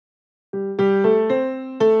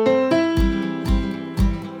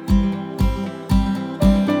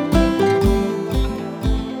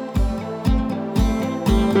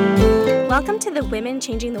to the Women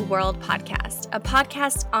Changing the World podcast, a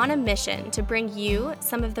podcast on a mission to bring you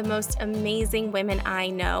some of the most amazing women I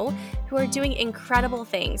know who are doing incredible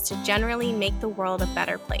things to generally make the world a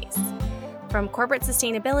better place. From corporate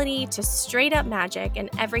sustainability to straight up magic and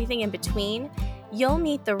everything in between, you'll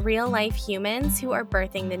meet the real life humans who are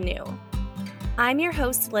birthing the new. I'm your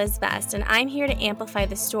host, Liz Best, and I'm here to amplify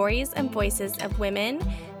the stories and voices of women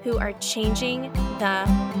who are changing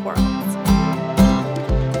the world.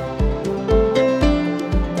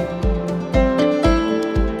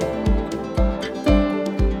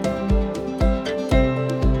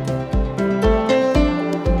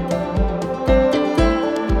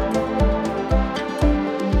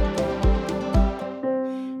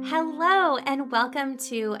 Welcome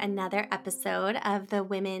to another episode of the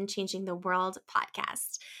Women Changing the World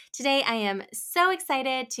podcast. Today, I am so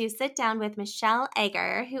excited to sit down with Michelle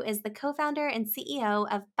Egger, who is the co-founder and CEO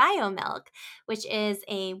of BioMilk, which is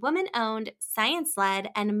a woman-owned, science-led,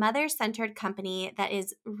 and mother-centered company that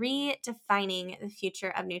is redefining the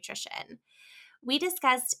future of nutrition. We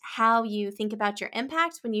discussed how you think about your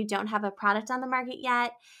impact when you don't have a product on the market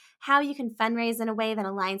yet, how you can fundraise in a way that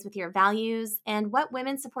aligns with your values, and what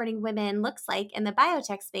women supporting women looks like in the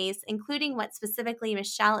biotech space, including what specifically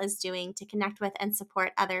Michelle is doing to connect with and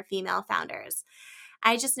support other female founders.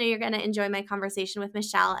 I just know you're going to enjoy my conversation with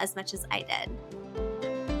Michelle as much as I did.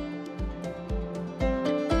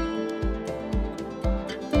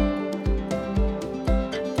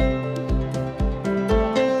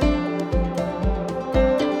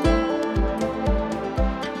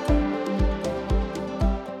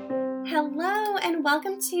 Hello, and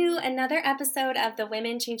welcome to another episode of the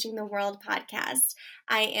Women Changing the World podcast.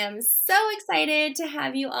 I am so excited to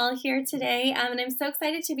have you all here today, and I'm so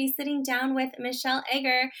excited to be sitting down with Michelle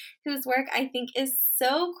Egger, whose work I think is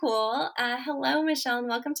so cool. Hello, Michelle, and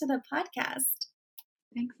welcome to the podcast.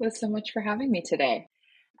 Thanks, Liz, so much for having me today.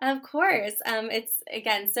 Of course. It's,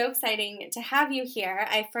 again, so exciting to have you here.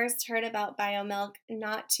 I first heard about BioMilk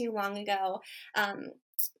not too long ago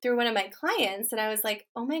through one of my clients, and I was like,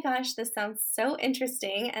 oh my gosh, this sounds so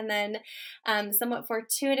interesting. And then somewhat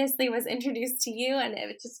fortuitously was introduced to you, and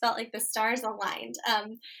it just felt like the stars aligned.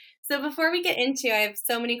 So before we get into, I have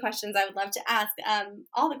so many questions I would love to ask,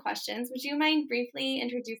 all the questions. Would you mind briefly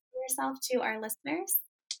introducing yourself to our listeners?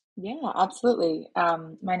 Yeah, absolutely.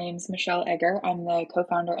 My name's Michelle Egger. I'm the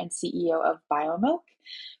co-founder and CEO of BioMilk,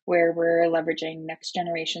 where we're leveraging next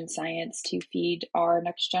generation science to feed our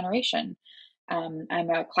next generation. I'm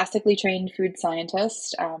a classically trained food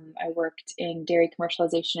scientist. I worked in dairy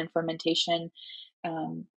commercialization and fermentation,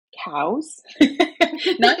 cows,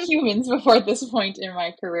 not humans before this point in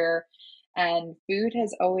my career. And food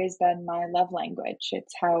has always been my love language.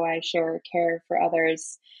 It's how I share care for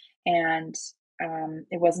others. And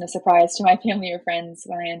it wasn't a surprise to my family or friends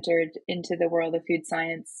when I entered into the world of food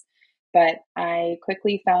science. But I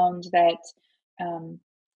quickly found that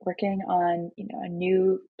working on a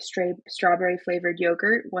new strawberry flavored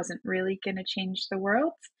yogurt wasn't really going to change the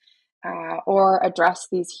world or address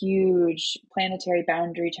these huge planetary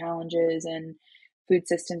boundary challenges and food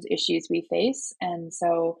systems issues we face. And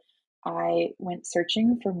so I went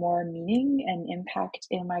searching for more meaning and impact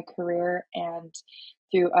in my career, and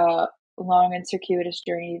through a long and circuitous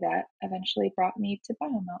journey that eventually brought me to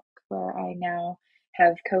BioMilk, where I now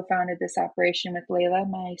have co-founded this operation with Layla,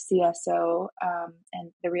 my CSO,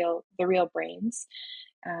 and the real brains.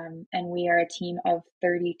 And we are a team of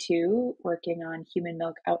 32 working on human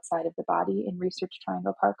milk outside of the body in Research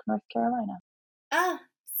Triangle Park, North Carolina.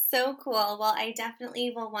 So cool. Well, I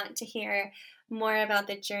definitely will want to hear more about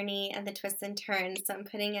the journey and the twists and turns. So I'm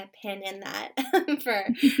putting a pin in that for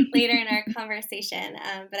later in our conversation.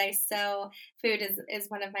 But food is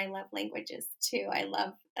one of my love languages too. I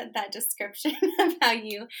love that description of how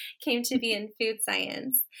you came to be in food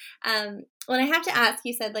science. Well, I have to ask,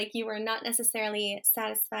 you said you were not necessarily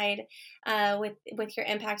satisfied with your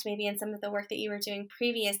impact maybe in some of the work that you were doing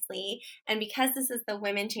previously. And because this is the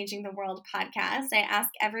Women Changing the World podcast, I ask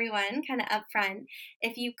everyone kind of upfront,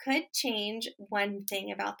 if you could change one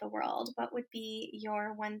thing about the world, what would be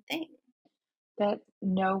your one thing? That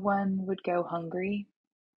no one would go hungry.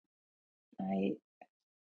 I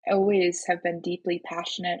always have been deeply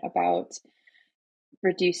passionate about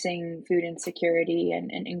reducing food insecurity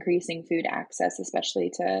and increasing food access,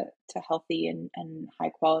 especially to healthy and high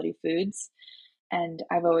quality foods. And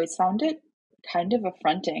I've always found it kind of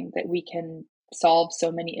affronting that we can solve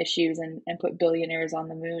so many issues and put billionaires on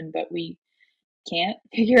the moon, but we can't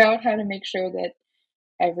figure out how to make sure that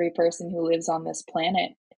every person who lives on this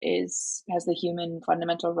planet has the human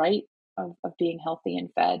fundamental right of being healthy and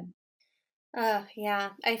fed. Oh, yeah.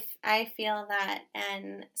 I feel that.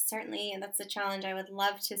 And certainly that's a challenge I would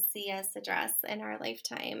love to see us address in our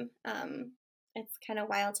lifetime. It's kind of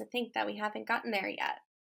wild to think that we haven't gotten there yet.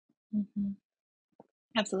 Hmm.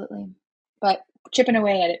 Absolutely. But chipping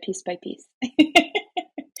away at it piece by piece.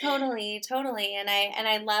 Totally, totally. And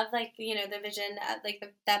I love like, the vision like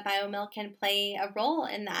that biomilk can play a role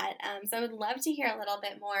in that. So I would love to hear a little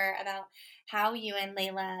bit more about how you and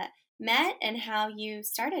Layla met and how you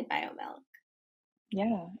started biomilk.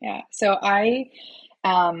 Yeah, yeah. So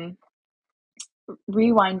um,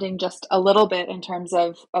 rewinding just a little bit in terms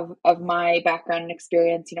of my background and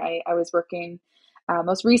experience, I was working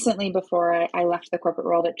most recently before I left the corporate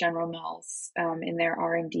world at General Mills in their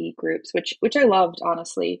R&D groups, which I loved,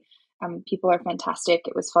 honestly. People are fantastic.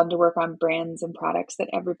 It was fun to work on brands and products that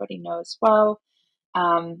everybody knows well.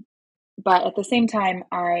 Um, but at the same time,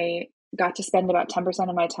 I got to spend about 10%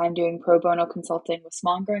 of my time doing pro bono consulting with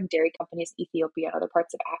small and growing dairy companies in Ethiopia and other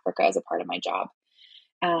parts of Africa as a part of my job.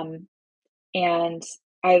 Um, and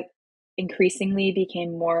I increasingly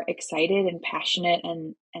became more excited and passionate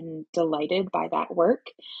and delighted by that work.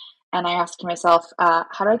 And I asked myself, how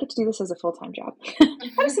do I get to do this as a full time job?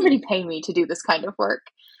 How does somebody pay me to do this kind of work?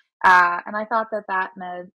 And I thought that that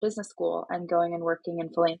meant business school and going and working in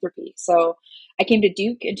philanthropy. So I came to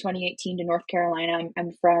Duke in 2018 to North Carolina.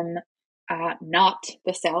 I'm from not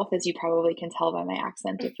the South, as you probably can tell by my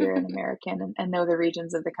accent if you're an American and know the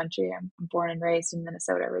regions of the country. I'm born and raised in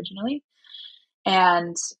Minnesota originally.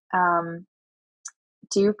 And um,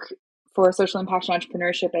 Duke for social impact and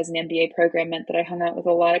entrepreneurship as an MBA program meant that I hung out with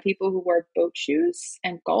a lot of people who wore boat shoes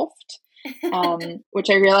and golfed, which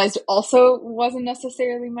I realized also wasn't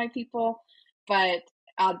necessarily my people, but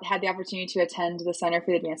I had the opportunity to attend the Center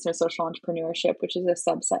for the Advancement of Social Entrepreneurship, which is a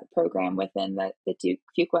subset program within the Duke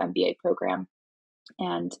Fuqua MBA program,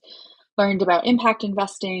 and learned about impact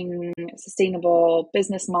investing, sustainable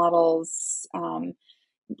business models,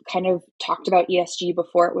 kind of talked about ESG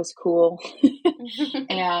before it was cool,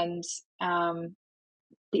 and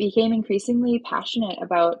became increasingly passionate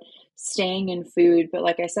about staying in food. But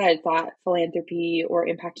like I said, thought philanthropy or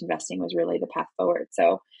impact investing was really the path forward.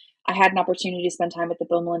 So I had an opportunity to spend time at the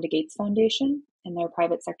Bill Melinda Gates Foundation and their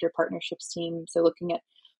private sector partnerships team. So looking at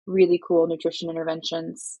really cool nutrition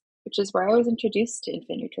interventions, which is where I was introduced to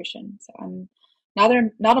infant nutrition. So I'm not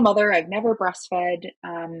a mother. I've never breastfed.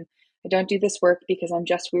 I don't do this work because I'm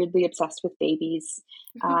just weirdly obsessed with babies.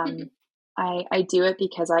 Um, I do it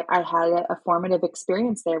because I had a formative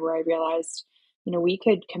experience there where I realized, we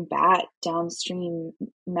could combat downstream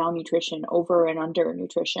malnutrition, over and under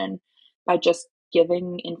nutrition, by just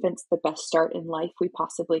giving infants the best start in life we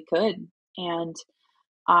possibly could. And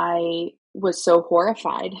I was so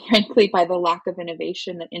horrified, frankly, by the lack of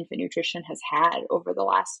innovation that infant nutrition has had over the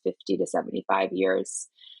last 50 to 75 years,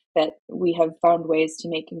 that we have found ways to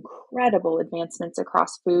make incredible advancements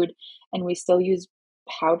across food, and we still use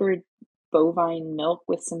powdered bovine milk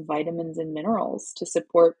with some vitamins and minerals to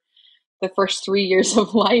support the first 3 years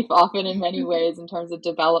of life, often in many ways, in terms of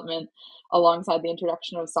development, alongside the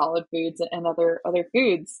introduction of solid foods and other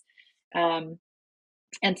foods. Um,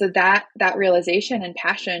 and so that realization and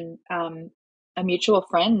passion, a mutual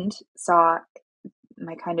friend saw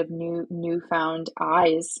my kind of newfound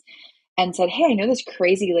eyes and said, "Hey, I know this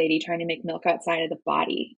crazy lady trying to make milk outside of the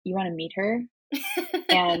body. You want to meet her?"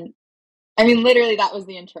 And I mean, literally, that was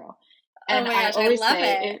the intro. Oh And my I gosh, I always love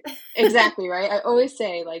say it. it exactly, right? I always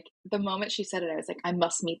say, like, the moment she said it, I was like, I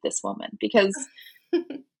must meet this woman because,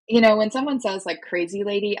 when someone says like crazy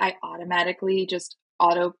lady, I automatically just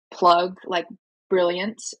auto plug like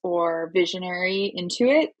brilliant or visionary into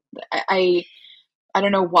it. I I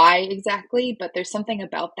don't know why exactly, but there's something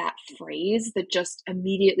about that phrase that just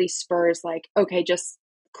immediately spurs like, okay, just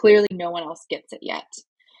clearly no one else gets it yet.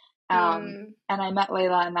 Mm, And I met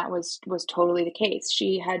Layla, and that was totally the case.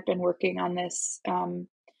 She had been working on this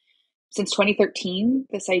since 2013.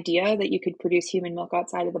 This idea that you could produce human milk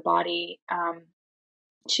outside of the body.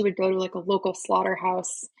 She would go to like a local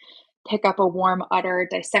slaughterhouse, pick up a warm udder,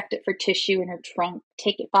 dissect it for tissue in her trunk,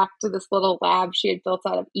 take it back to this little lab she had built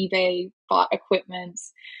out of eBay bought equipment,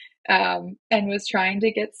 and was trying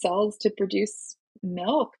to get cells to produce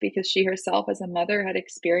milk because she herself, as a mother, had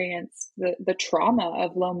experienced the trauma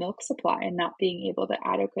of low milk supply and not being able to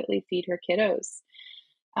adequately feed her kiddos.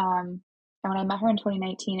 Um, and when I met her in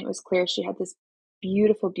 2019, it was clear she had this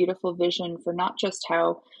beautiful, beautiful vision for not just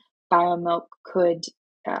how biomilk could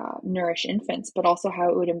nourish infants, but also how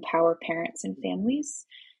it would empower parents and families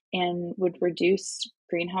and would reduce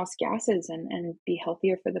greenhouse gases and be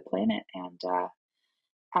healthier for the planet. And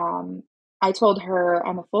I told her,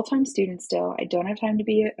 I'm a full time student still. I don't have time to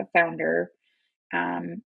be a founder.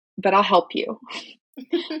 but I'll help you.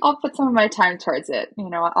 I'll put some of my time towards it.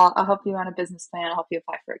 I'll help you on a business plan. I'll help you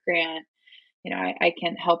apply for a grant. I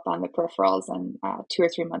can help on the peripherals. And 2 or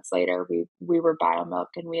 3 months later, we were BioMilk,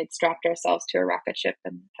 and we had strapped ourselves to a rocket ship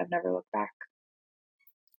and have never looked back.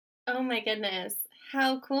 Oh my goodness.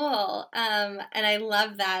 How cool. And I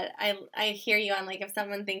love that. I hear you on, like, if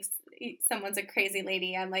someone thinks someone's a crazy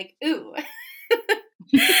lady, I'm like, ooh,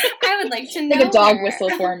 I would like to know Like a dog her. whistle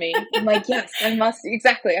for me. I'm like, yes, I must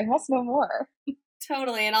know more.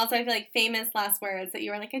 Totally. And also I feel like famous last words that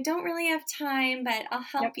you were like, I don't really have time, but I'll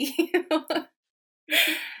help Yep. you.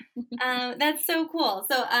 That's so cool.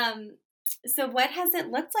 So what has it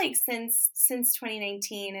looked like since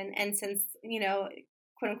 2019 and since,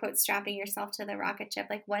 quote unquote, strapping yourself to the rocket ship?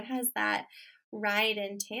 Like, what has that ride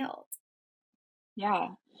entailed? Yeah.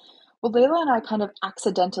 Well, Layla and I kind of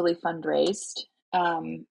accidentally fundraised.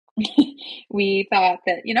 Um, we thought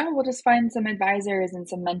that, we'll just find some advisors and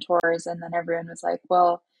some mentors. And then everyone was like,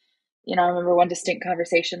 well, I remember one distinct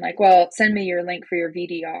conversation like, well, send me your link for your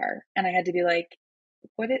VDR. And I had to be like,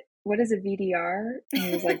 what is a VDR? And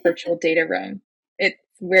he was like, virtual data room. It's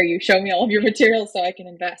where you show me all of your materials so I can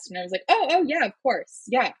invest. And I was like, oh yeah, of course.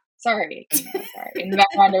 Yeah. Sorry. Sorry. In the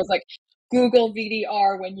background, I was like, Google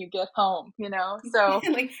VDR when you get home, So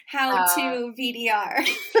Like, how uh, to VDR.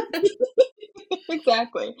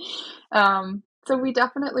 exactly. So we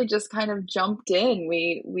definitely just kind of jumped in.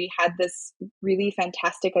 We had this really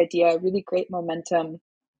fantastic idea, really great momentum,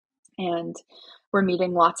 and we're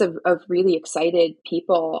meeting lots of really excited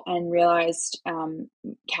people, and realized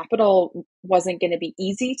capital wasn't going to be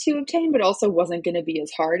easy to obtain, but also wasn't going to be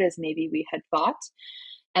as hard as maybe we had thought.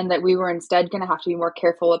 And that we were instead going to have to be more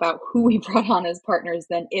careful about who we brought on as partners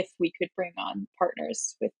than if we could bring on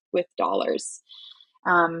partners with dollars.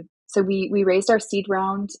 So we raised our seed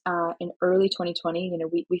round in early 2020.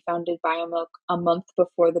 We founded BioMilk a month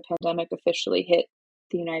before the pandemic officially hit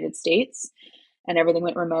the United States, and everything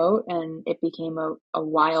went remote, and it became a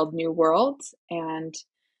wild new world. And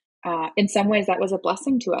in some ways, that was a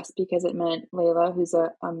blessing to us, because it meant Layla, who's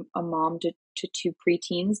a mom to two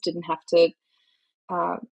preteens, didn't have to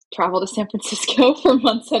uh, travel to San Francisco for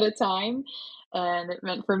months at a time. And it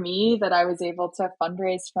meant for me that I was able to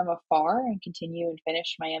fundraise from afar and continue and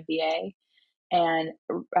finish my MBA. And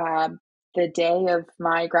the day of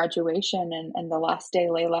my graduation, and the last day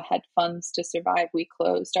Layla had funds to survive, we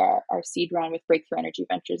closed our seed round with Breakthrough Energy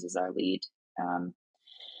Ventures as our lead.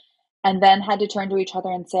 And then had to turn to each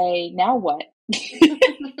other and say, now what?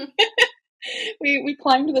 we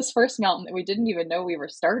climbed this first mountain that we didn't even know we were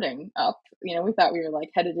starting up. We thought we were like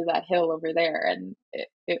headed to that hill over there, and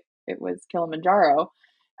it was Kilimanjaro.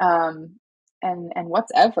 And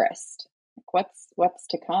what's Everest? Like, what's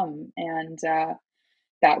to come? And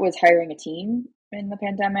that was hiring a team in the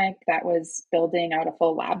pandemic. That was building out a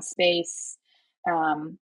full lab space.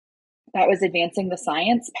 That was advancing the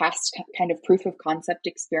science past kind of proof of concept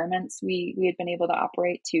experiments we had been able to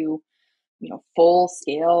operate to full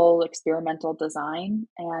scale experimental design.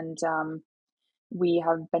 And we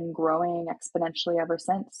have been growing exponentially ever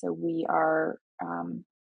since. So we are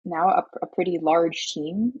now a pretty large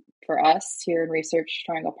team for us here in Research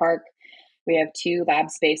Triangle Park. We have 2 lab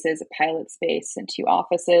spaces, a pilot space, and 2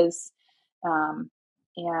 offices.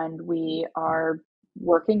 And we are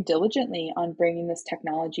working diligently on bringing this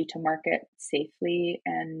technology to market safely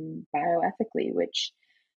and bioethically, which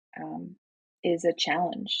is a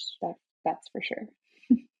challenge. That's for sure.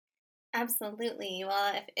 Absolutely.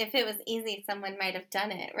 Well, if it was easy, someone might have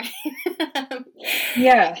done it, right?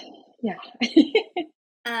 Yeah. Yeah.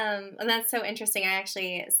 And that's so interesting. I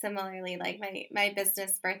actually similarly, like, my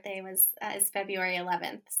business birthday is February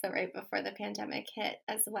 11th, so right before the pandemic hit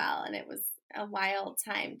as well, and it was a wild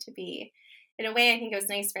time to be. In a way, I think it was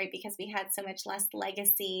nice, right, because we had so much less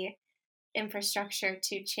legacy infrastructure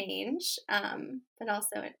to change, but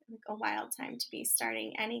also a wild time to be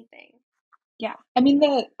starting anything. Yeah. I mean,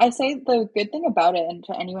 I say the good thing about it, and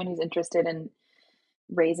to anyone who's interested in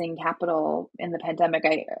raising capital in the pandemic,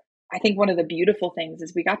 I think one of the beautiful things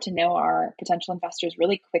is we got to know our potential investors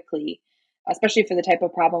really quickly, especially for the type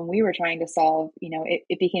of problem we were trying to solve.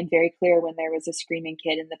 It became very clear when there was a screaming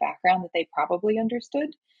kid in the background that they probably understood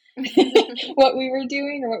what we were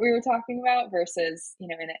doing or what we were talking about, versus,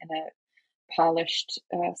 in a polished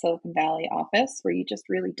Silicon Valley office where you just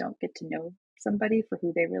really don't get to know somebody for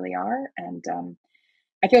who they really are. And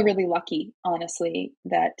I feel really lucky, honestly,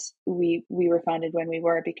 that we were founded when we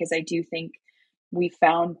were, because I do think we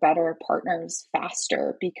found better partners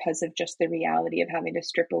faster because of just the reality of having to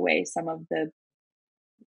strip away some of the,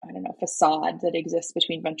 I don't know, facade that exists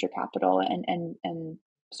between venture capital and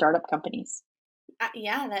startup companies.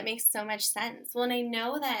 Yeah, that makes so much sense. Well, and I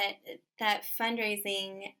know that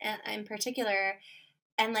fundraising in particular,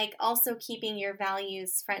 and like also keeping your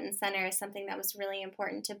values front and center is something that was really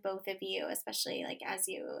important to both of you, especially like as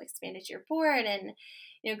you expanded your board and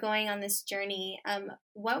going on this journey.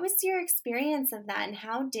 What was your experience of that, and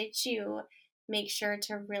how did you make sure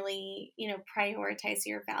to really prioritize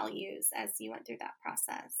your values as you went through that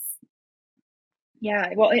process?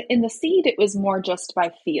 Yeah, well, in the seed, it was more just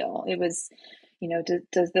by feel. It was,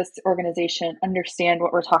 does this organization understand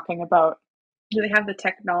what we're talking about? Do they have the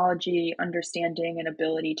technology, understanding, and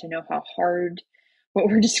ability to know how hard what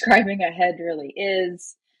we're describing ahead really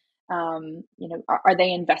is? Are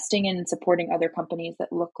they investing in supporting other companies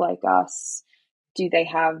that look like us? Do they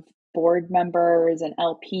have board members and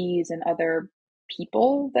LPs and other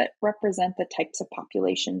people that represent the types of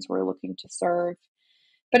populations we're looking to serve?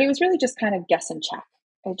 But it was really just kind of guess and check.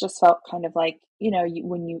 It just felt kind of like,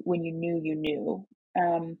 when you knew, you knew.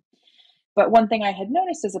 But one thing I had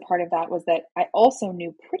noticed as a part of that was that I also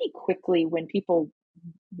knew pretty quickly when people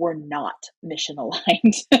were not mission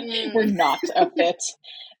aligned, were Mm. not a fit.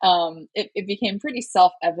 It became pretty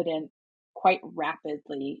self evident quite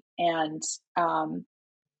rapidly. And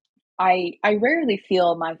I rarely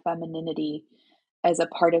feel my femininity as a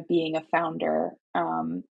part of being a founder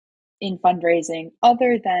in fundraising,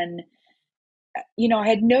 other than I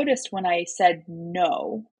had noticed when I said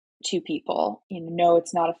no to people, no,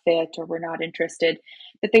 it's not a fit or we're not interested,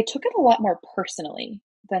 that they took it a lot more personally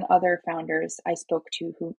than other founders I spoke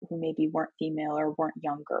to who maybe weren't female or weren't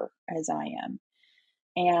younger as I am.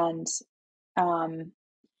 And, um,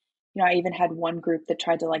 I even had one group that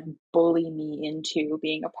tried to like bully me into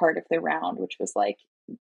being a part of the round, which was like,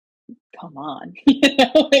 come on,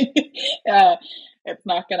 like, it's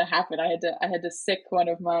not going to happen. I had to sick one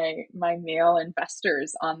of my male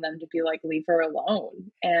investors on them to be like, leave her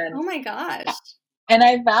alone. Oh my gosh. And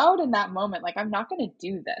I vowed in that moment, like, I'm not going to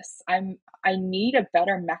do this. I need a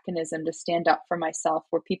better mechanism to stand up for myself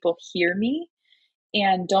where people hear me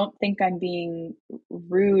and don't think I'm being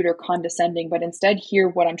rude or condescending, but instead hear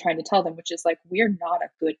what I'm trying to tell them, which is like, we're not a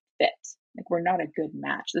good fit. Like, we're not a good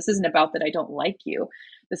match. This isn't about that I don't like you.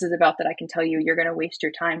 This is about that I can tell you you're going to waste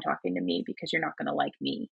your time talking to me because you're not going to like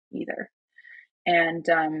me either. And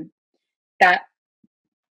that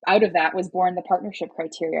out of that was born the partnership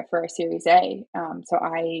criteria for our Series A. So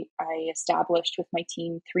I established with my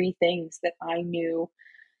team 3 things that I knew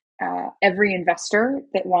every investor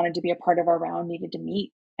that wanted to be a part of our round needed to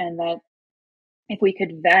meet, and that if we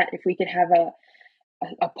could vet, if we could have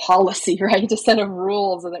a policy, right, a set of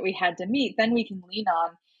rules that we had to meet, then we can lean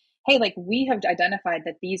on, hey, like, we have identified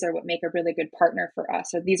that these are what make a really good partner for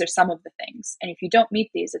us, or these are some of the things. And if you don't meet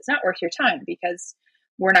these, it's not worth your time, because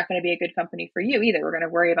we're not going to be a good company for you either. We're going to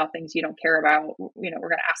worry about things you don't care about. We're going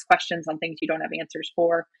to ask questions on things you don't have answers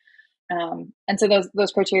for. And so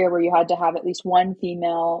those criteria were, you had to have at least one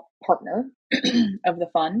female partner of the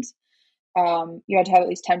fund. You had to have at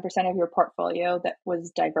least 10% of your portfolio that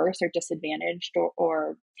was diverse or disadvantaged,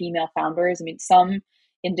 or female founders. I mean, some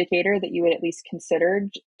indicator that you would at least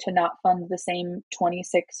considered to not fund the same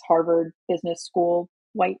 26 Harvard Business School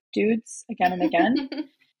white dudes again and again.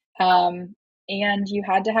 Um, and you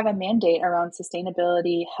had to have a mandate around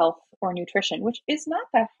sustainability, health, or nutrition, which is not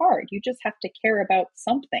that hard. You just have to care about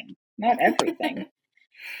something, not everything.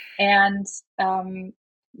 And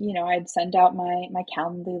I'd send out my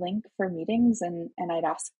Calendly link for meetings, and I'd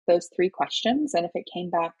ask those 3 questions. And if it came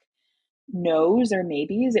back no's or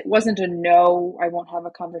maybes, it wasn't a no, I won't have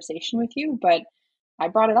a conversation with you, but I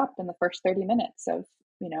brought it up in the first 30 minutes of,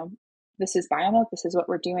 you know, this is Biomilk, this is what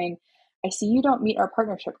we're doing. I see you don't meet our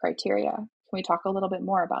partnership criteria. Can we talk a little bit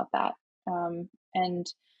more about that? And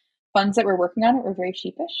funds that were working on it were very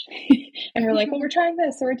sheepish. And we're like, well, we're trying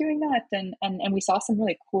this, so we're doing that. And we saw some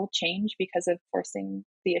really cool change because of forcing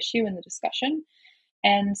the issue in the discussion.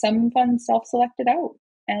 And some funds self-selected out.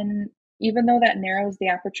 And even though that narrows the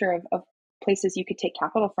aperture of places you could take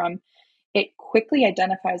capital from, it quickly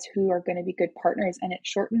identifies who are going to be good partners, and it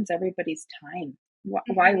shortens everybody's time.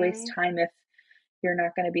 Why waste Mhm. time if you're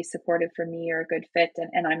not going to be supportive for me or a good fit,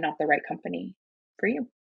 and I'm not the right company for you?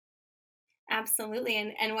 Absolutely.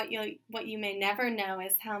 And what you may never know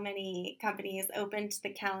is how many companies opened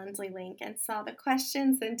the Calendly link and saw the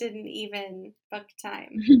questions and didn't even book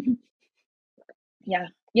time. Yeah.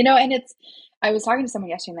 And I was talking to someone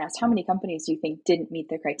yesterday and asked, how many companies do you think didn't meet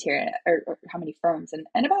the criteria, or how many firms?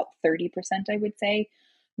 And about 30%, I would say,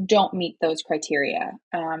 don't meet those criteria.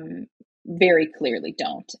 Very clearly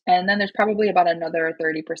don't. And then there's probably about another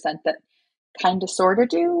 30% that kind of sort of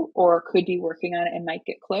do, or could be working on it and might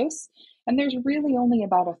get close. And there's really only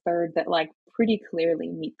about a third that like pretty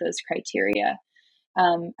clearly meet those criteria.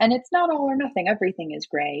 And it's not all or nothing. Everything is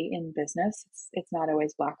gray in business. It's not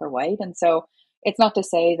always black or white. And so it's not to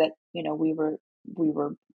say that, we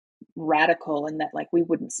were radical and that like we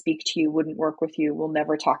wouldn't speak to you, wouldn't work with you, we'll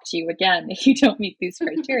never talk to you again if you don't meet these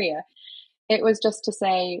criteria. It was just to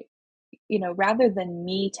say, rather than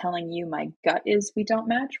me telling you my gut is we don't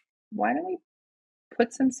match, why don't we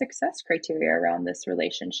put some success criteria around this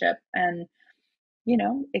relationship? And,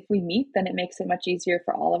 if we meet, then it makes it much easier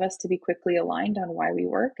for all of us to be quickly aligned on why we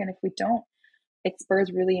work. And if we don't, it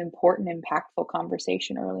spurs really important, impactful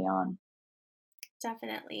conversation early on.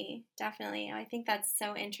 Definitely, definitely. I think that's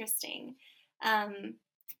so interesting.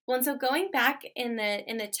 Well, and so going back in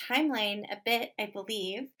the timeline a bit, I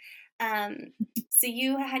believe. So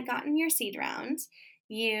you had gotten your seed round.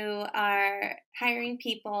 You are hiring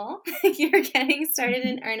people. You're getting started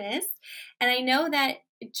in earnest, and I know that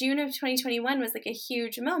June of 2021 was like a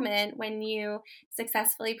huge moment when you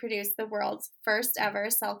successfully produced the world's first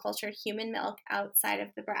ever cell cultured human milk outside of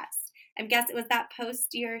the breast. I guess it was that post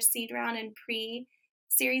your seed round and pre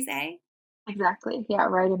Series A? Exactly. Yeah,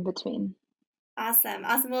 right in between. Awesome.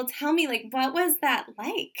 Awesome. Well, tell me, like, what was that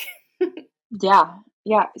like? Yeah.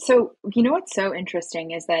 Yeah. So, what's so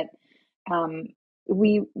interesting is that um,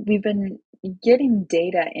 we've been getting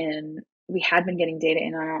data in. We had been getting data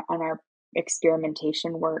in on our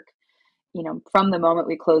experimentation work, from the moment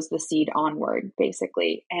we closed the seed onward,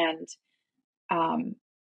 basically. And um,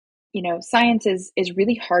 science is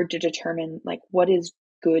really hard to determine, like, what is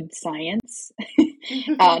good science,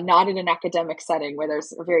 not in an academic setting where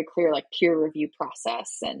there's a very clear, like, peer review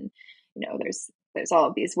process, and there's all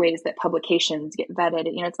of these ways that publications get vetted.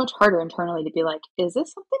 It's much harder internally to be like, is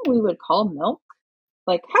this something we would call milk?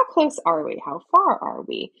 Like, how close are we? How far are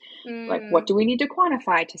we? Like, what Mm. do we need to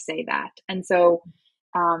quantify to say that? And so,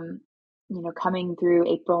 um, coming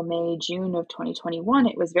through April, May, June of 2021,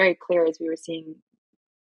 it was very clear as we were seeing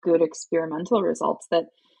good experimental results that,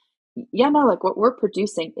 yeah, no, like what we're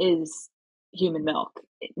producing is human milk.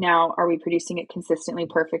 Now, are we producing it consistently,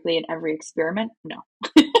 perfectly in every experiment? No.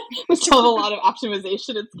 We still have a lot of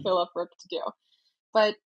optimization and scale up work to do.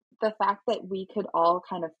 But the fact that we could all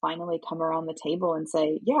kind of finally come around the table and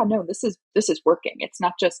say, yeah, no, this is working. It's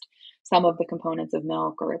not just some of the components of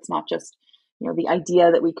milk, or it's not just, the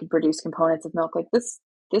idea that we could produce components of milk. Like, this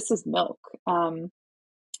is milk. And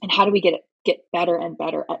how do we get better and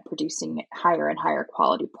better at producing higher and higher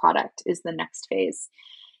quality product is the next phase.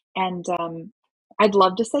 And I'd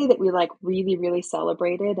love to say that we like really, really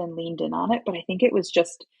celebrated and leaned in on it, but I think it was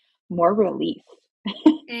just more relief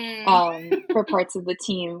Mm. for parts of the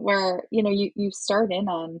team where, you start in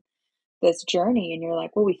on this journey and you're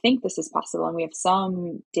like, well, we think this is possible. And we have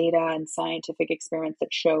some data and scientific experiments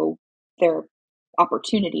that show their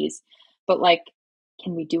opportunities, but like,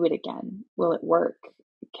 can we do it again? Will it work?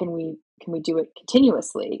 Can we do it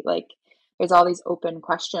continuously? Like, there's all these open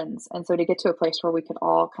questions. And so to get to a place where we could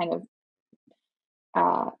all kind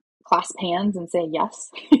of clasp hands and say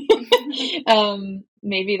yes.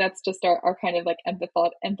 Maybe that's just our kind of like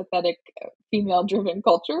empathetic female driven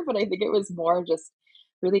culture, but I think it was more just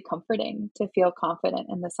really comforting to feel confident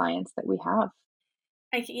in the science that we have.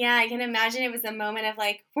 Yeah, I can imagine it was a moment of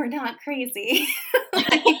like, we're not crazy.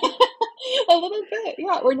 Like, A little bit.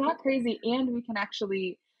 Yeah, we're not crazy, and we can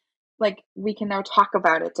actually, like, we can now talk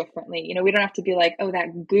about it differently. We don't have to be like, oh,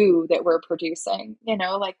 that goo that we're producing,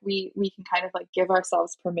 like we can kind of like give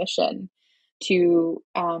ourselves permission to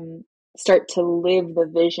start to live the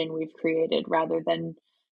vision we've created rather than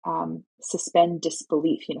suspend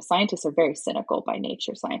disbelief. Scientists are very cynical by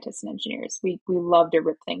nature, scientists and engineers. We love to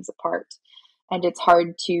rip things apart. And it's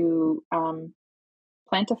hard to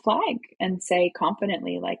plant a flag and say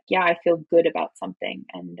confidently, like, yeah, I feel good about something.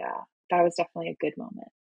 And that was definitely a good moment.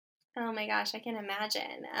 oh my gosh, I can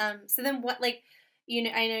imagine. So then what, like,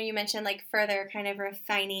 I know you mentioned like further kind of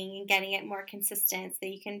refining and getting it more consistent so that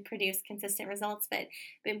you can produce consistent results, but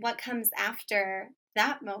what comes after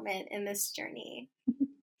that moment in this journey?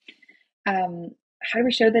 How do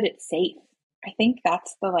we show that it's safe? I think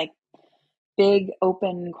that's the like big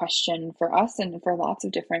open question for us and for lots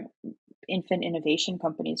of different infant innovation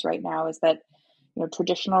companies right now, is that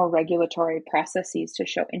traditional regulatory processes to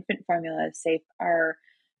show infant formula is safe are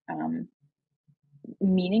um,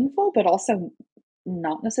 meaningful, but also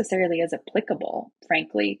not necessarily as applicable,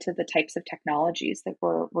 frankly, to the types of technologies that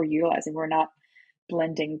we're utilizing. We're not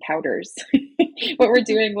blending powders. What we're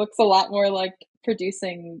doing looks a lot more like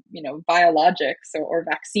producing, biologics or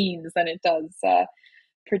vaccines than it does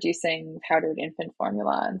producing powdered infant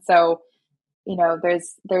formula. And so,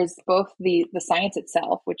 there's both the science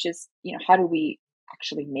itself, which is, how do we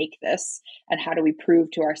actually make this, and how do we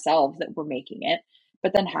prove to ourselves that we're making it?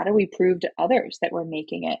 But then how do we prove to others that we're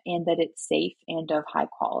making it and that it's safe and of high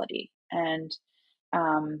quality? And,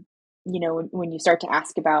 um, when you start to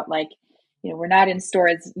ask about like, we're not in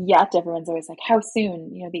stores yet, everyone's always like, how soon?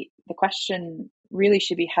 The question really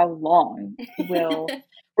should be, how long will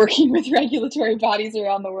working with regulatory bodies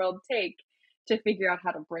around the world take to figure out how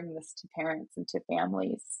to bring this to parents and to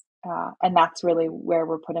families? And that's really where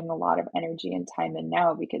we're putting a lot of energy and time in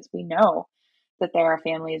now, because we know that there are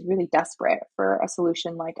families really desperate for a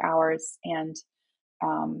solution like ours. And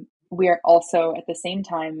we are also at the same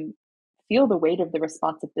time feel the weight of the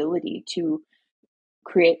responsibility to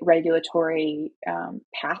create regulatory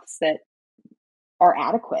paths that are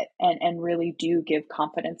adequate and really do give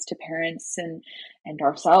confidence to parents and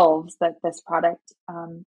ourselves that this product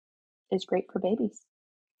is great for babies.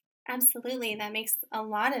 Absolutely. That makes a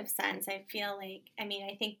lot of sense. I feel like,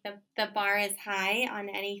 I think the bar is high on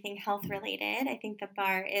anything health related. I think the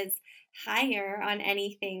bar is higher on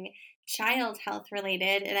anything child health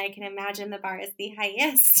related. And I can imagine the bar is the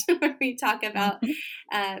highest when we talk about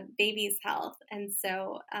Mhm. babies' health. And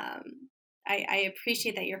so I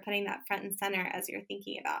appreciate that you're putting that front and center as you're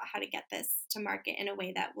thinking about how to get this to market in a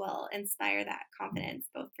way that will inspire that confidence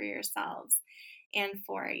both for yourselves and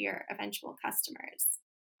for your eventual customers.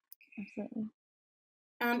 Absolutely.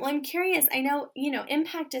 Well, I'm curious. I know,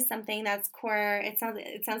 impact is something that's core. It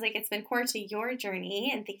sounds like it's been core to your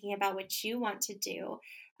journey and thinking about what you want to do.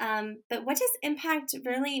 But what does impact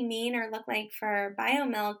really mean or look like for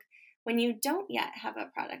BioMilk when you don't yet have a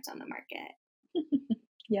product on the market?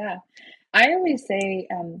 Yeah. I always say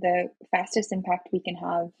the fastest impact we can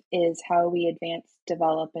have is how we advance,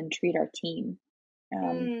 develop, and treat our team.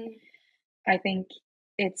 Um, Mm, I think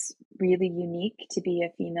it's really unique to be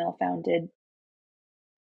a female founded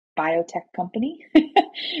biotech company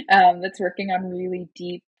that's working on really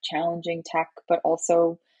deep, challenging tech, but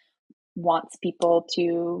also wants people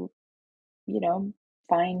to, you know,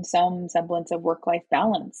 find some semblance of work life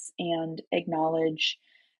balance and acknowledge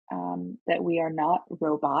that we are not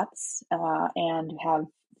robots and have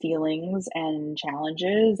feelings and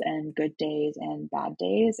challenges and good days and bad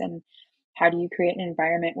days. And how do you create an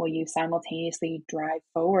environment where you simultaneously drive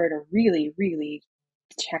forward a really, really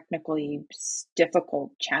technically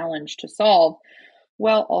difficult challenge to solve,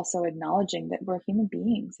 while also acknowledging that we're human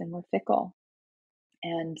beings and we're fickle?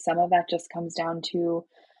 And some of that just comes down to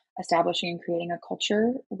establishing and creating a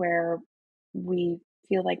culture where we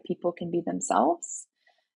feel like people can be themselves,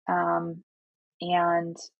 um,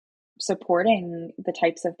 and supporting the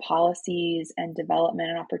types of policies and development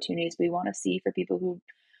and opportunities we want to see for people who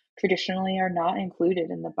traditionally are not included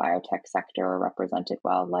in the biotech sector or represented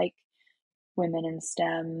well, like women in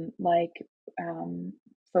STEM, like um,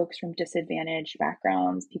 folks from disadvantaged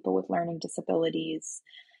backgrounds, people with learning disabilities.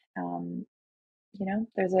 Um,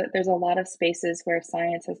 there's a lot of spaces where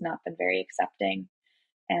science has not been very accepting,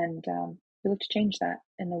 and we look to change that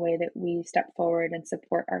in the way that we step forward and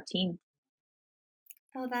support our team.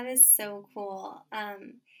 oh, that is so cool.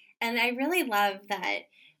 And I really love that.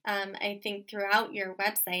 I think throughout your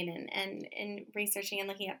website and in researching and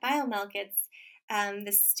looking at BioMilk, it's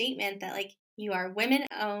this statement that like you are women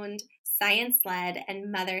owned, science led,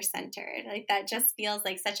 and mother centered. Like that just feels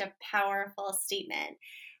like such a powerful statement.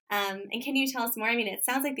 And can you tell us more? It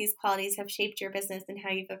sounds like these qualities have shaped your business and how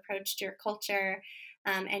you've approached your culture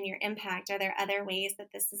and your impact. Are there other ways that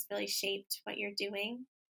this has really shaped what you're doing?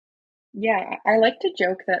 Yeah, I like to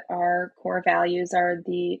joke that our core values are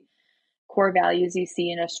the core values you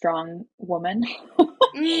see in a strong woman.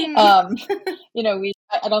 Mm. um,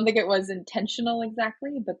 I don't think it was intentional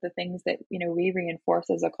exactly, but the things that we reinforce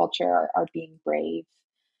as a culture are being brave,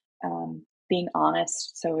 being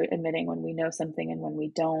honest, so admitting when we know something and when we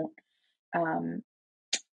don't, um,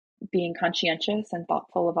 being conscientious and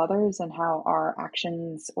thoughtful of others and how our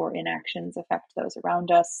actions or inactions affect those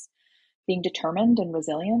around us, being determined and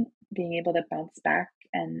resilient, being able to bounce back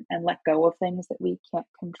and let go of things that we can't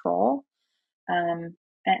control, and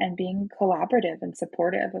being collaborative and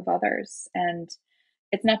supportive of others. And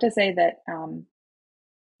it's not to say that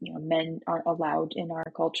men aren't allowed in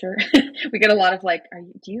our culture. We get a lot of like,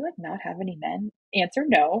 do you like not have any men? Answer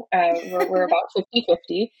no. We're about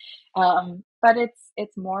 50-50. But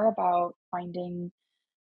it's more about finding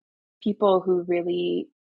people who really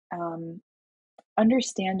um,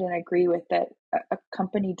 understand and agree with that a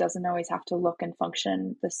company doesn't always have to look and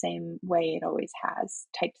function the same way it always has,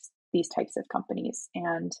 these types of companies,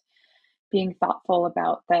 and being thoughtful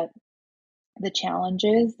about that the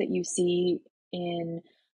challenges that you see in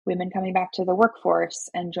women coming back to the workforce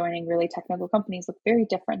and joining really technical companies look very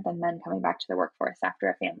different than men coming back to the workforce after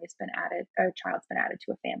a child's been added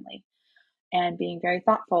to a family, and being very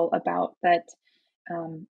thoughtful about that.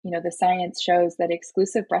 The science shows that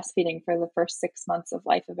exclusive breastfeeding for the first 6 months of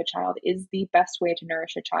life of a child is the best way to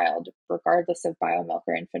nourish a child, regardless of biomilk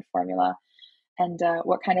or infant formula. And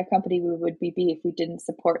what kind of company we would be if we didn't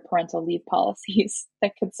support parental leave policies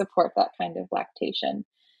that could support that kind of lactation?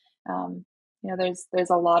 Um, there's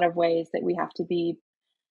a lot of ways that we have to be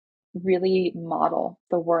really model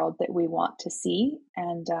the world that we want to see,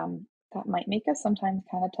 and that might make us sometimes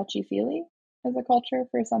kind of touchy feely as a culture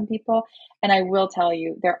for some people. And I will tell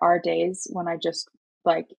you, there are days when I just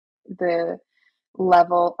like the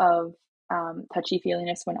level of touchy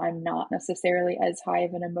feeliness when I'm not necessarily as high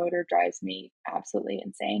of an emoter drives me absolutely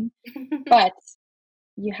insane. But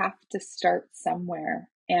you have to start somewhere.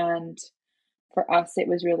 And for us, it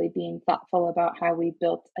was really being thoughtful about how we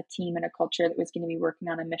built a team and a culture that was going to be working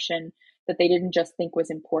on a mission that they didn't just think was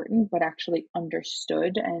important, but actually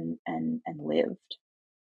understood and lived.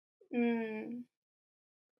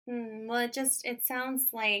 Well, it sounds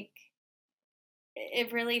like,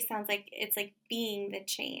 it really sounds like it's like being the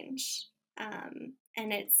change.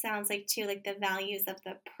 And it sounds like too, like the values of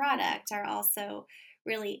the product are also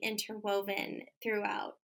really interwoven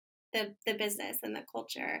throughout the business and the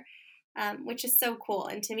culture, which is so cool.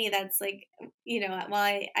 And to me, that's like,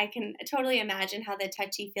 while I can totally imagine how the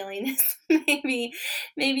touchy feeliness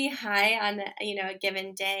maybe high on a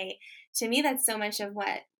given day. To me, that's so much of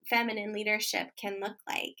what feminine leadership can look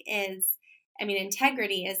like.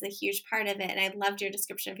 Integrity is a huge part of it. And I loved your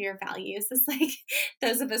description of your values. It's like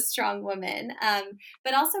those of a strong woman,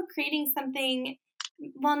 but also creating something,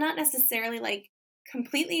 well, not necessarily like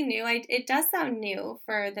completely new. It does sound new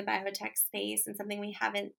for the biotech space and something we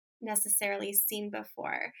haven't necessarily seen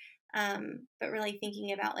before. But really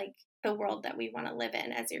thinking about like the world that we want to live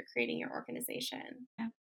in as you're creating your organization.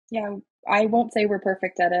 Yeah, I won't say we're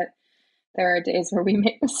perfect at it. There are days where we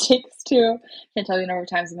make mistakes too. Can't tell you the number of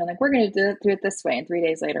times I've been like, we're going to do it this way. And 3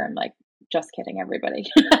 days later, I'm like, just kidding, everybody.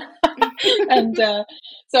 And so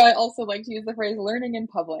I also like to use the phrase learning in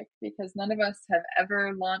public, because none of us have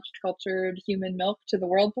ever launched cultured human milk to the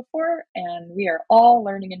world before. And we are all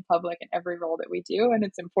learning in public in every role that we do. And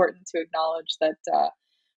it's important to acknowledge that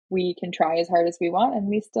we can try as hard as we want and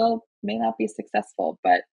we still may not be successful,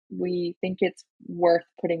 but we think it's worth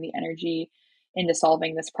putting the energy into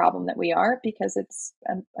solving this problem that we are, because it's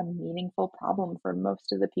a meaningful problem for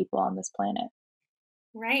most of the people on this planet.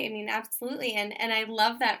 Right. Absolutely. And I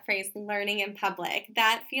love that phrase, learning in public.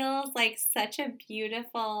 That feels like such a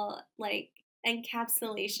beautiful like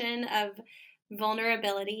encapsulation of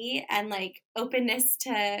vulnerability and like openness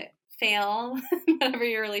to fail, whatever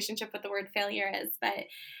your relationship with the word failure is. But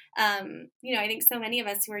I think so many of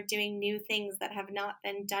us who are doing new things that have not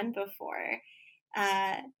been done before,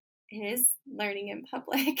 uh, it is learning in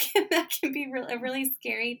public. That can be a really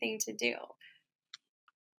scary thing to do.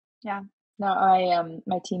 Yeah. No, I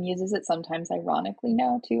my team uses it sometimes ironically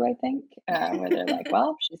now too, I think, where they're like,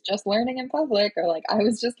 well, she's just learning in public, or like, I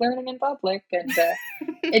was just learning in public. And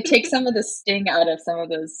it takes some of the sting out of some of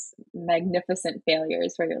those magnificent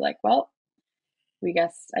failures where you're like, well, I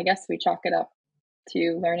guess we chalk it up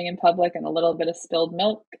to learning in public and a little bit of spilled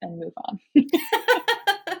milk and move on.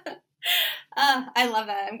 I love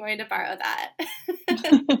it. I'm going to borrow that.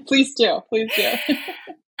 Please do. Please do.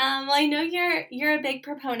 Well, I know you're a big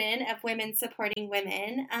proponent of women supporting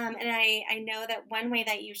women, and I know that one way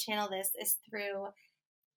that you channel this is through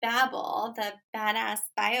Babel, the badass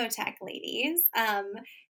biotech ladies.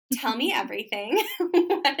 Tell me everything.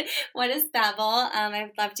 What is Babel?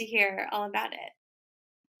 I'd love to hear all about it.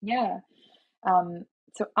 Yeah.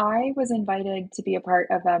 So I was invited to be a part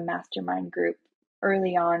of a mastermind group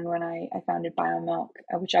early on when I founded BioMilk,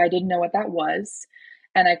 which I didn't know what that was.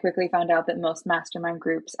 And I quickly found out that most mastermind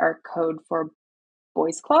groups are code for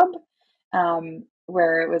boys club,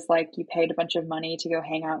 where it was like you paid a bunch of money to go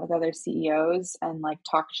hang out with other CEOs and like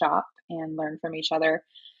talk shop and learn from each other.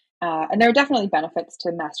 And there are definitely benefits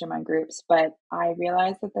to mastermind groups, but I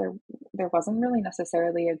realized that there wasn't really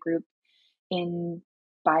necessarily a group in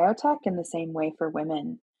biotech in the same way for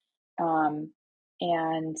women. Um,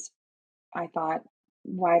 and I thought,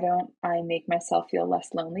 why don't I make myself feel less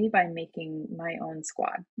lonely by making my own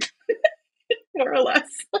squad, more or less?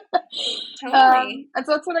 Totally. And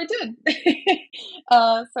so that's what I did.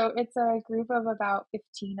 So it's a group of about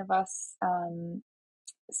 15 of us,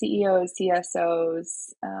 CEOs,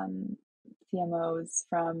 CSOs, CMOs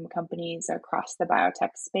from companies across the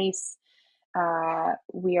biotech space.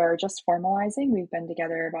 We are just formalizing. We've been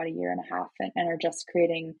together about a year and a half, and are just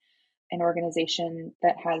creating an organization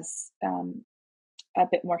that has a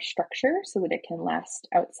bit more structure so that it can last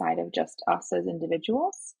outside of just us as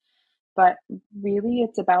individuals. But really,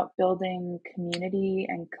 it's about building community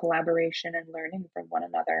and collaboration and learning from one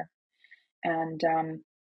another. And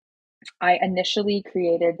I initially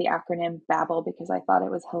created the acronym BABBLE because I thought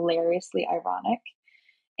it was hilariously ironic.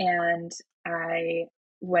 And I,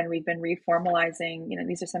 when we've been reformalizing,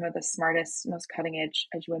 these are some of the smartest, most cutting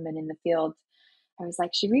edge women in the field. I was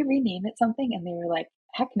like, should we rename it something? And they were like,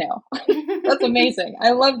 heck no. That's amazing.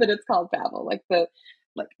 I love that it's called Babel. Like the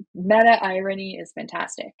meta irony is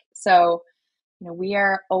fantastic. So, we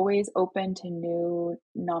are always open to new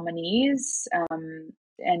nominees,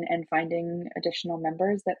 and finding additional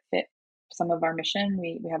members that fit some of our mission.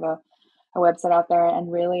 We have a website out there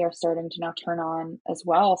and really are starting to now turn on as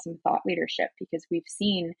well some thought leadership, because we've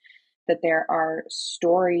seen that there are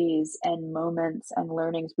stories and moments and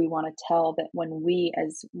learnings we want to tell that when we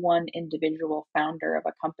as one individual founder of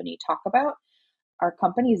a company talk about, our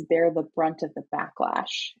companies bear the brunt of the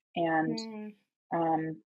backlash. And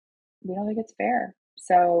we don't think it's fair.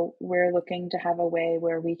 So we're looking to have a way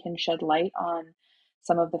where we can shed light on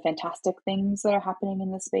some of the fantastic things that are happening in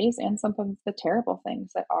the space and some of the terrible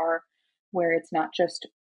things that are, where it's not just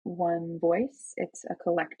one voice, it's a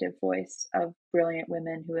collective voice of brilliant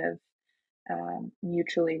women who have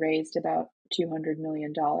mutually raised about $200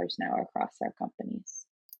 million now across our companies.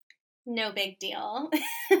 No big deal.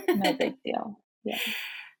 No big deal. Yeah.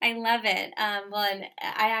 I love it. Well, and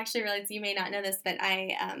I actually realized you may not know this, but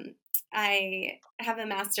I have a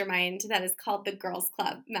mastermind that is called the Girls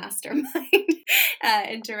Club Mastermind,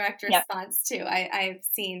 in direct response to I've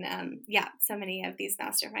seen so many of these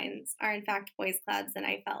masterminds are in fact boys clubs, and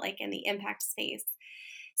I felt like in the impact space,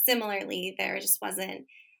 similarly, there just wasn't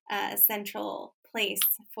a central place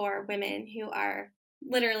for women who are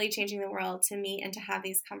literally changing the world to meet and to have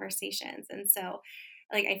these conversations. And so,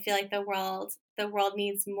 like, I feel like the world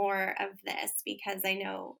needs more of this, because I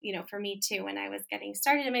know, for me too, when I was getting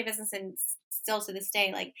started in my business, and still to this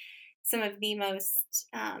day, like, some of the most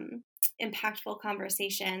impactful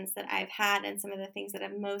conversations that I've had and some of the things that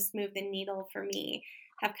have most moved the needle for me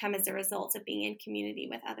have come as a result of being in community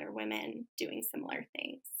with other women doing similar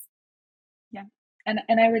things. Yeah.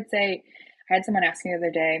 And I would say, I had someone ask me the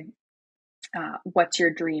other day, what's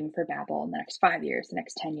your dream for Babel in the next 5 years, the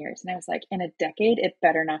next 10 years? And I was like, in a decade, it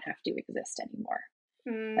better not have to exist anymore.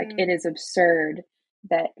 Like, it is absurd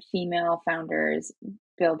that female founders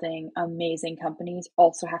building amazing companies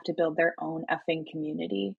also have to build their own effing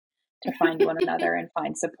community to find one another and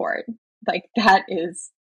find support. Like, that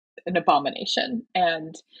is an abomination.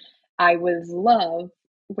 And I would love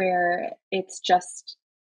where it's just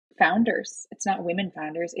founders. It's not women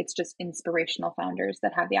founders. It's just inspirational founders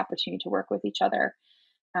that have the opportunity to work with each other,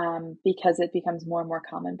 because it becomes more and more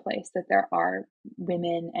commonplace that there are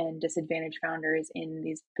women and disadvantaged founders in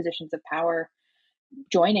these positions of power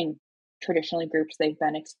joining traditionally groups they've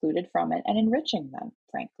been excluded from it and enriching them,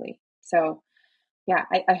 frankly. So yeah,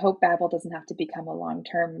 I hope Babel doesn't have to become a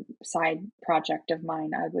long-term side project of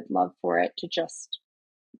mine. I would love for it to just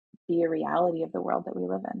be a reality of the world that we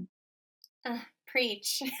live in.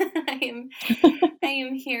 Preach. I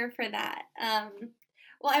am here for that.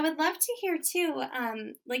 Well, I would love to hear too,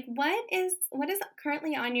 like, what is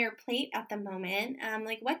currently on your plate at the moment?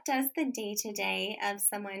 Like, what does the day to day of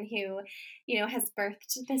someone who, has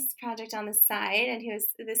birthed this project on the side and who is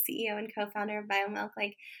the CEO and co-founder of BioMilk,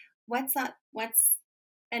 like, what's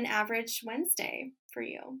an average Wednesday for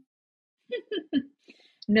you?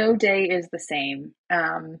 No day is the same.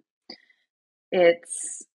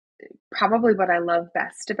 It's probably what I love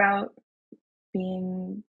best about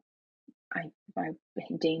being, I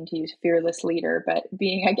deign to use fearless leader, but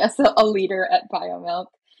being, I guess, a leader at BioMilk.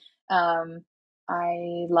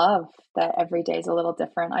 I love that every day is a little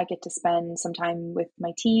different. I get to spend some time with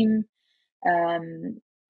my team,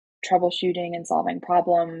 troubleshooting and solving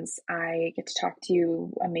problems. I get to talk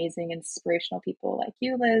to amazing, inspirational people like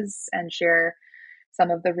you, Liz, and share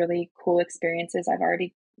some of the really cool experiences I've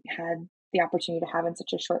already had the opportunity to have in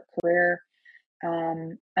such a short career.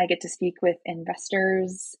 I get to speak with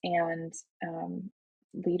investors and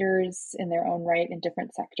leaders in their own right in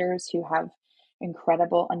different sectors who have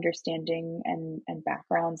incredible understanding and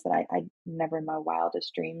backgrounds that I never in my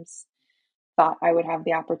wildest dreams thought I would have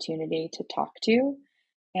the opportunity to talk to.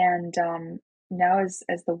 And now,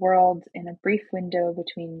 as the world, in a brief window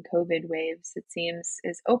between COVID waves, it seems,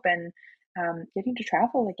 is open, getting to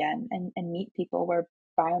travel again and meet people where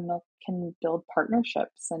BioMilk can build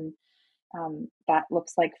partnerships. And that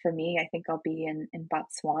looks like, for me, I think I'll be in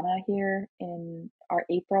Botswana here in our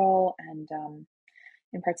April, and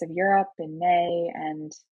in parts of Europe in May.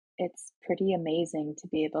 And it's pretty amazing to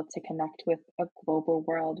be able to connect with a global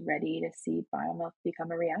world ready to see BioMilk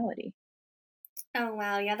become a reality. Oh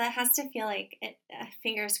wow, yeah, that has to feel like it,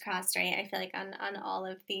 fingers crossed, right? I feel like on all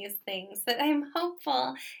of these things, but I'm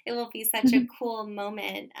hopeful it will be such a cool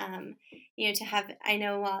moment. To have. I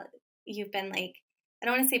know while you've been like, I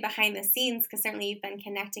don't want to say behind the scenes because certainly you've been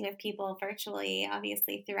connecting with people virtually,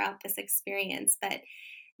 obviously throughout this experience, but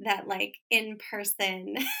that like in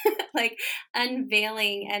person, like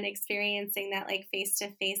unveiling and experiencing that like face to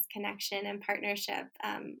face connection and partnership.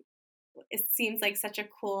 It seems like such a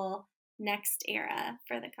cool next era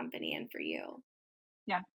for the company and for you.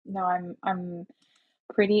 Yeah, no, I'm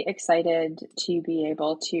pretty excited to be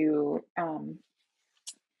able to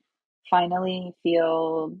finally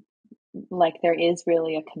feel like there is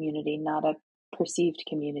really a community, not a perceived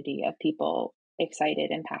community of people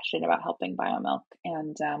excited and passionate about helping biomilk.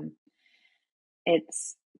 And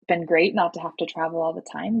it's been great not to have to travel all the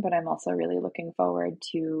time, but I'm also really looking forward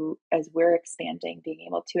to, as we're expanding, being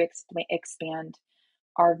able to expand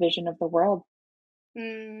our vision of the world.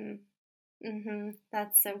 Mm,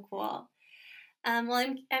 That's so cool.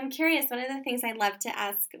 Well, I'm curious. One of the things I love to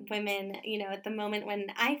ask women, at the moment when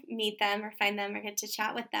I meet them or find them or get to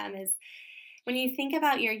chat with them, is when you think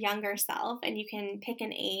about your younger self and you can pick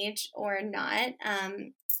an age or not.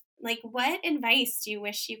 Like, what advice do you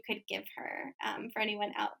wish you could give her, for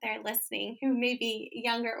anyone out there listening who may be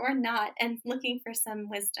younger or not and looking for some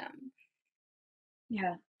wisdom?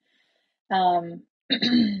 Yeah. Um,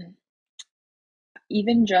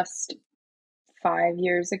 even just 5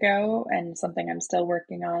 years ago, and something I'm still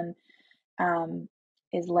working on, um,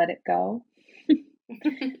 is let it go.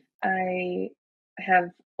 I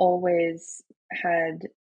have always had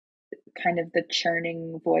kind of the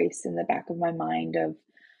churning voice in the back of my mind of,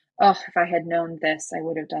 oh, if I had known this, I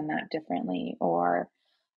would have done that differently. Or,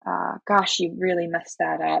 gosh, you really messed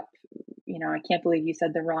that up. I can't believe you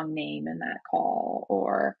said the wrong name in that call.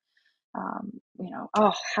 Or,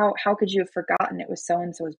 oh, how could you have forgotten it was so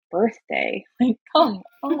and so's birthday? Like, come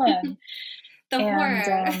on. The And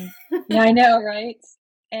horror. yeah, I know, right?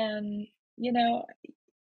 And, you know,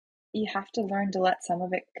 you have to learn to let some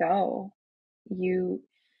of it go. You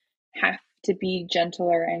have to be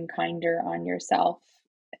gentler and kinder on yourself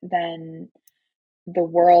than the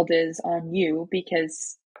world is on you,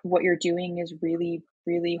 because what you're doing is really,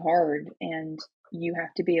 really hard, and you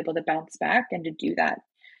have to be able to bounce back. And to do that,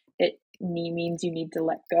 it means you need to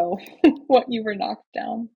let go what you were knocked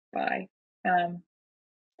down by.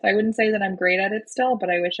 So I wouldn't say that I'm great at it still, but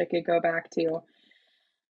I wish I could go back to,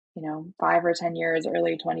 5 or 10 years,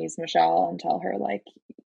 early 20s Michelle, and tell her, like,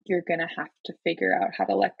 you're going to have to figure out how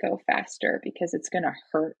to let go faster because it's going to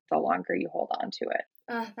hurt the longer you hold on to it.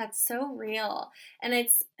 Oh, that's so real. And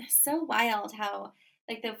it's so wild how,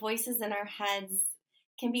 like, the voices in our heads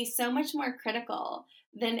can be so much more critical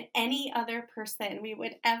than any other person we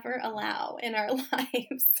would ever allow in our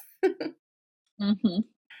lives. Hmm.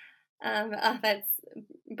 That's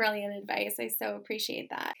brilliant advice. I so appreciate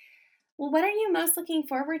that. Well, what are you most looking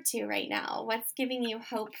forward to right now? What's giving you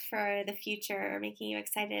hope for the future or making you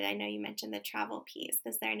excited? I know you mentioned the travel piece.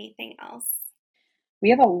 Is there anything else?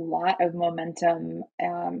 We have a lot of momentum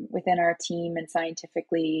within our team and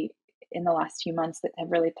scientifically in the last few months that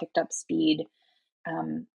have really picked up speed.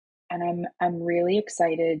 Um, and I'm really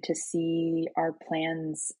excited to see our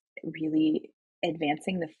plans really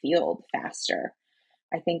advancing the field faster.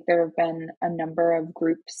 I think there have been a number of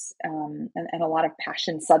groups, and a lot of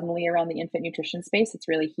passion suddenly around the infant nutrition space. It's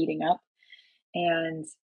really heating up. And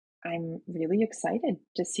I'm really excited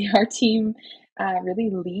to see our team really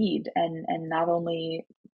lead and not only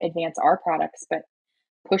advance our products, but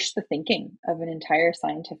push the thinking of an entire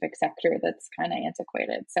scientific sector that's kind of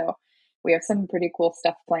antiquated. So we have some pretty cool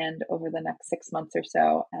stuff planned over the next 6 months or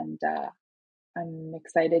so. And I'm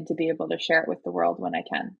excited to be able to share it with the world when I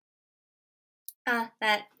can.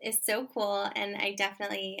 That is so cool. And I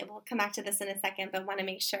definitely will come back to this in a second, but want to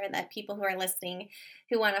make sure that people who are listening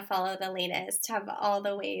who want to follow the latest have all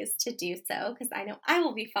the ways to do so, because I know I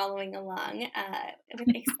will be following along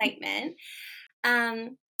with excitement.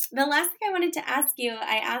 Um, the last thing I wanted to ask you,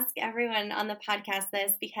 I ask everyone on the podcast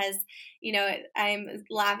this because, I'm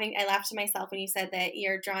laughing. I laughed to myself when you said that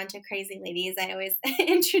you're drawn to crazy ladies. I always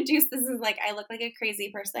introduce this as like, I look like a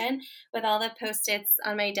crazy person with all the Post-its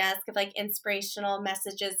on my desk of like inspirational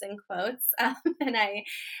messages and quotes. And I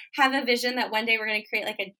have a vision that one day we're going to create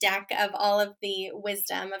like a deck of all of the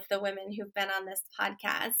wisdom of the women who've been on this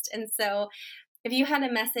podcast. And so if you had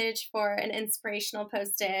a message for an inspirational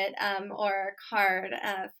post-it, or a card,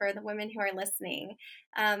 for the women who are listening,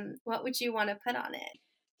 what would you want to put on it?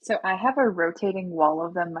 So I have a rotating wall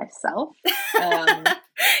of them myself, um,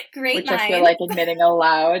 Great which I feel minds. like admitting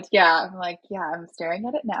aloud. Yeah, I'm like, yeah, I'm staring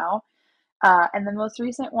at it now. And the most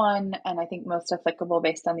recent one, and I think most applicable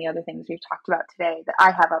based on the other things we've talked about today that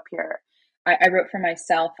I have up here, I wrote for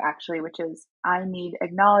myself actually, which is I need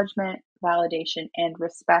acknowledgement, validation, and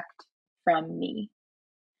respect from me.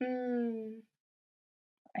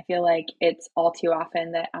 I feel like it's all too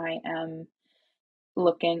often that I am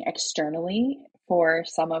looking externally for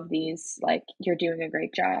some of these, like, you're doing a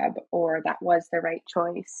great job, or that was the right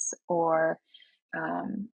choice, or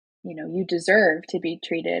you deserve to be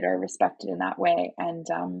treated or respected in that way. And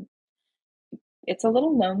it's a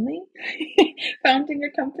little lonely founding a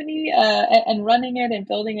company and running it and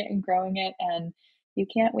building it and growing it. And you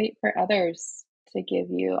can't wait for others to give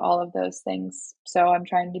you all of those things. So I'm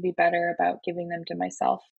trying to be better about giving them to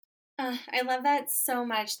myself. I love that so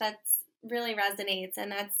much. That's really resonates,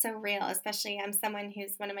 and that's so real, especially I'm someone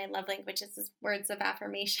who's, one of my love languages is words of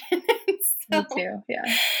affirmation. Me too. Yeah.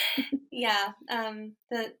 Yeah.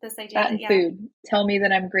 This idea that and food. Tell me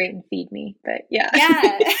that I'm great and feed me. But yeah.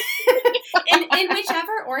 in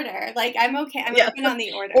whichever order. Like, I'm okay. I'm open on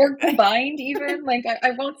the order. Or combined even. Like,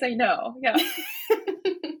 I won't say no. Yeah.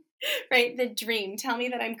 Right. The dream. Tell me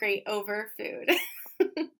that I'm great over food.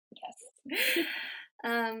 Yes.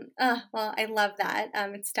 Well, I love that.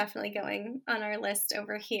 It's definitely going on our list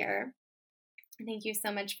over here. Thank you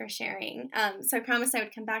so much for sharing. So I promised I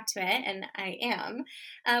would come back to it, and I am.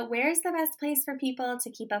 Where's the best place for people to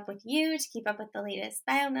keep up with you, to keep up with the latest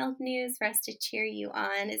BioMilk news, for us to cheer you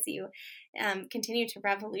on as you continue to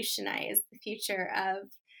revolutionize the future of,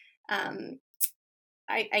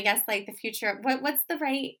 I guess, like the future of, what's the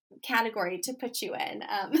right category to put you in?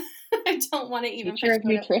 I don't want to even future of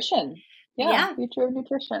nutrition. Yeah, future of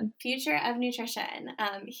nutrition. Future of nutrition.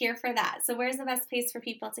 Here for that. So where's the best place for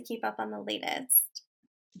people to keep up on the latest?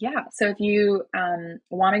 Yeah. So if you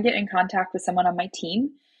want to get in contact with someone on my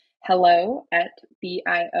team,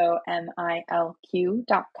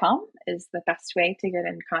 hello@biomilq.com is the best way to get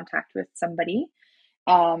in contact with somebody.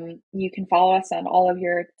 You can follow us on all of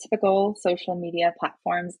your typical social media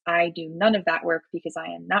platforms. I do none of that work because I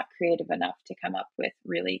am not creative enough to come up with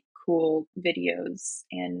really cool videos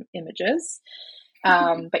and images.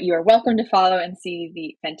 But you are welcome to follow and see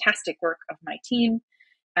the fantastic work of my team.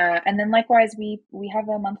 And then likewise, we have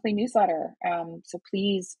a monthly newsletter. So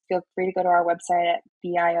please feel free to go to our website at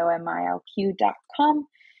biomilq.com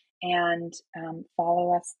and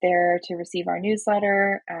follow us there to receive our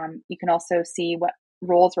newsletter. You can also see what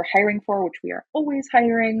roles we're hiring for, which we are always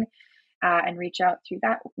hiring, and reach out through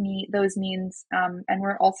those means. And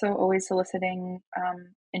we're also always soliciting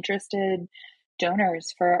interested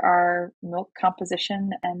donors for our milk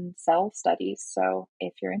composition and cell studies. So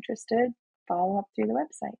if you're interested, follow up through the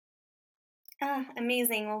website.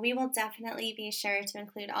 Amazing. Well, we will definitely be sure to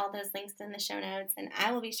include all those links in the show notes, and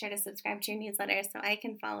I will be sure to subscribe to your newsletter so I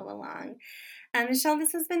can follow along. Michelle,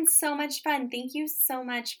 this has been so much fun. Thank you so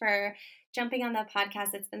much for jumping on the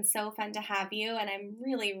podcast. It's been so fun to have you, and I'm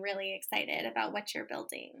really, really excited about what you're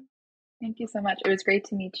building. Thank you so much. It was great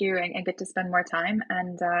to meet you and get to spend more time,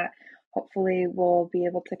 and hopefully we'll be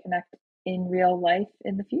able to connect in real life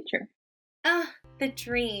in the future. The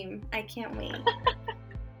dream. I can't wait.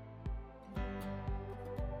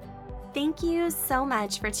 Thank you so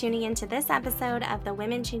much for tuning into this episode of the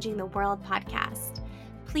Women Changing the World podcast.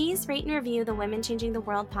 Please rate and review the Women Changing the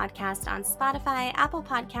World podcast on Spotify, Apple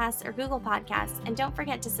Podcasts, or Google Podcasts, and don't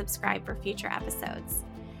forget to subscribe for future episodes.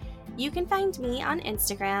 You can find me on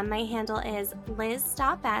Instagram. My handle is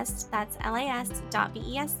liz.best, that's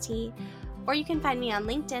lis.best, or you can find me on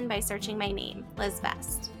LinkedIn by searching my name, Liz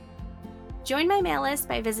Best. Join my mail list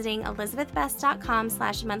by visiting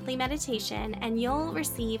elizabethbest.com/monthly-meditation, and you'll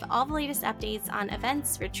receive all the latest updates on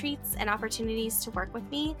events, retreats, and opportunities to work with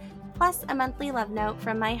me, plus a monthly love note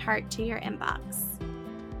from my heart to your inbox.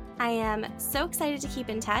 I am so excited to keep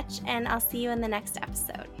in touch, and I'll see you in the next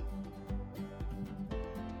episode.